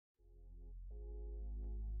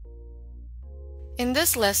In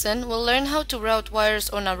this lesson, we'll learn how to route wires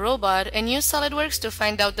on a robot and use SOLIDWORKS to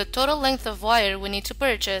find out the total length of wire we need to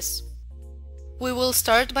purchase. We will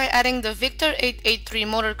start by adding the Victor 883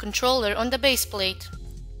 motor controller on the base plate.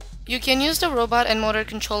 You can use the robot and motor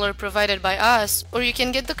controller provided by us, or you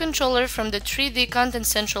can get the controller from the 3D Content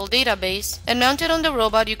Central database and mount it on the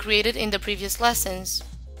robot you created in the previous lessons.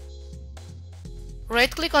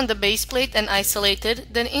 Right-click on the base plate and isolate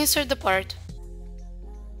it, then insert the part.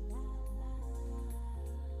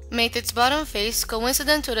 Mate its bottom face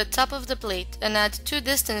coincident to the top of the plate and add two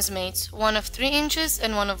distance mates, one of 3 inches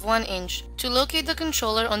and one of 1 inch, to locate the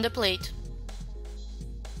controller on the plate.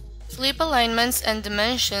 Flip alignments and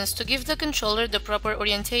dimensions to give the controller the proper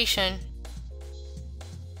orientation.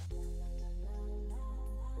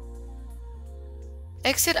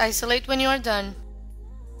 Exit isolate when you are done.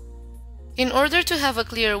 In order to have a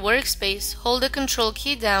clear workspace, hold the Control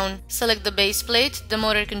key down, select the base plate, the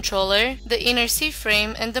motor controller, the inner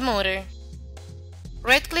C-frame, and the motor.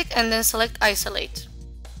 Right-click and then select Isolate.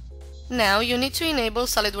 Now you need to enable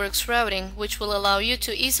SOLIDWORKS Routing, which will allow you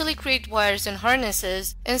to easily create wires and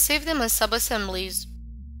harnesses and save them as sub-assemblies.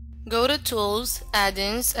 Go to Tools,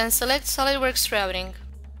 Add-ins, and select SOLIDWORKS Routing.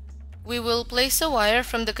 We will place a wire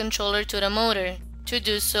from the controller to the motor. To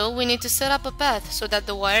do so, we need to set up a path so that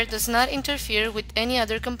the wire does not interfere with any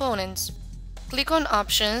other components. Click on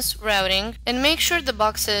Options, Routing, and make sure the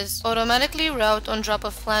boxes Automatically Route on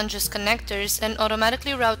Drop-off Flanges Connectors and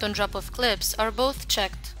Automatically Route on Drop-off Clips are both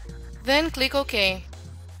checked. Then click OK.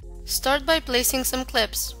 Start by placing some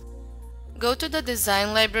clips. Go to the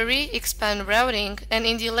Design Library, expand Routing, and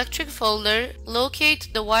in the Electric folder,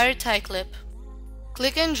 locate the wire tie clip.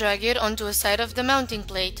 Click and drag it onto a side of the mounting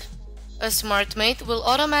plate. A smart mate will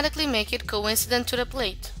automatically make it coincident to the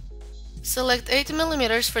plate. Select 8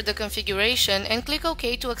 mm for the configuration and click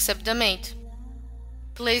OK to accept the mate.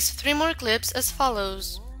 Place 3 more clips as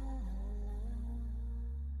follows.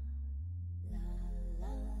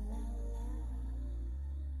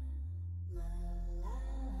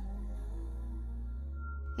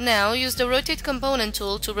 Now use the Rotate Component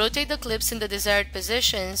tool to rotate the clips in the desired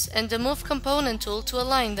positions and the Move Component tool to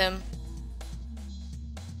align them.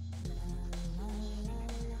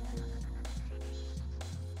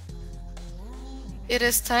 It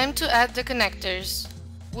is time to add the connectors.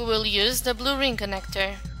 We will use the blue ring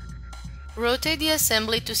connector. Rotate the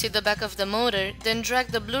assembly to see the back of the motor, then drag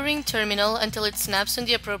the blue ring terminal until it snaps on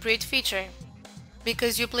the appropriate feature.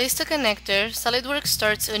 Because you placed a connector, SOLIDWORKS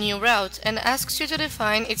starts a new route and asks you to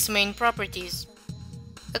define its main properties.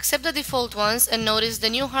 Accept the default ones and notice the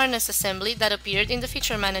new harness assembly that appeared in the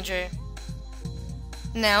Feature Manager.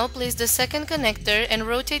 Now place the second connector and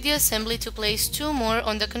rotate the assembly to place 2 more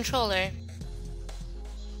on the controller.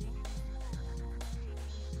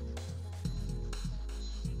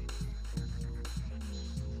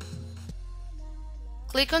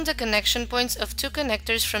 Click on the connection points of 2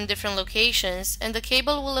 connectors from different locations and the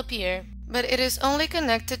cable will appear, but it is only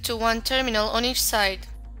connected to 1 terminal on each side.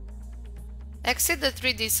 Exit the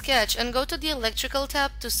 3D sketch and go to the Electrical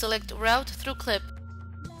tab to select Route through Clip.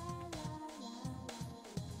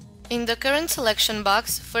 In the current selection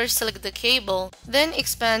box, first select the cable, then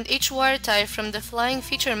expand each wire tie from the Flying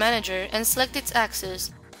Feature Manager and select its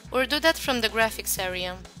axis, or do that from the Graphics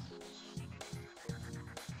area.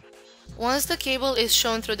 Once the cable is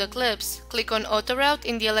shown through the clips, click on Auto Route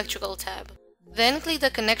in the Electrical tab. Then click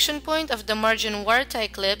the connection point of the margin wire tie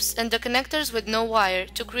clips and the connectors with no wire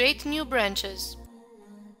to create new branches.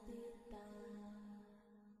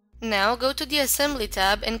 Now go to the Assembly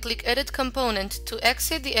tab and click Edit Component to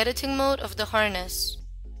exit the editing mode of the harness.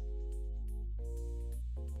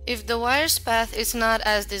 If the wire's path is not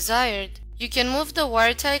as desired, you can move the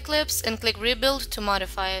wire tie clips and click Rebuild to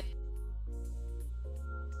modify it.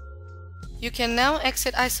 You can now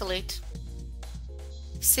exit Isolate.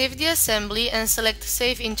 Save the assembly and select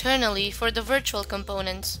Save Internally for the virtual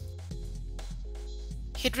components.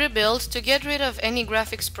 Hit Rebuild to get rid of any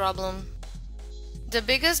graphics problem. The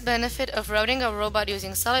biggest benefit of routing a robot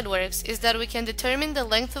using SOLIDWORKS is that we can determine the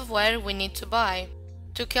length of wire we need to buy.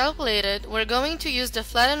 To calculate it, we're going to use the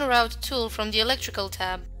Flatten Route tool from the Electrical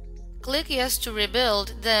tab. Click Yes to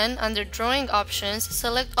rebuild, then under Drawing Options,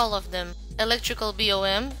 select all of them. Electrical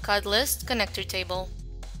BOM, CAD List, Connector Table.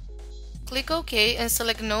 Click OK and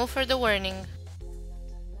select No for the warning.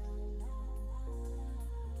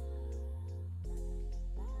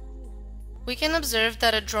 We can observe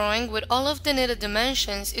that a drawing with all of the needed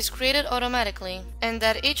dimensions is created automatically, and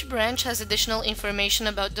that each branch has additional information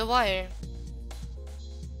about the wire.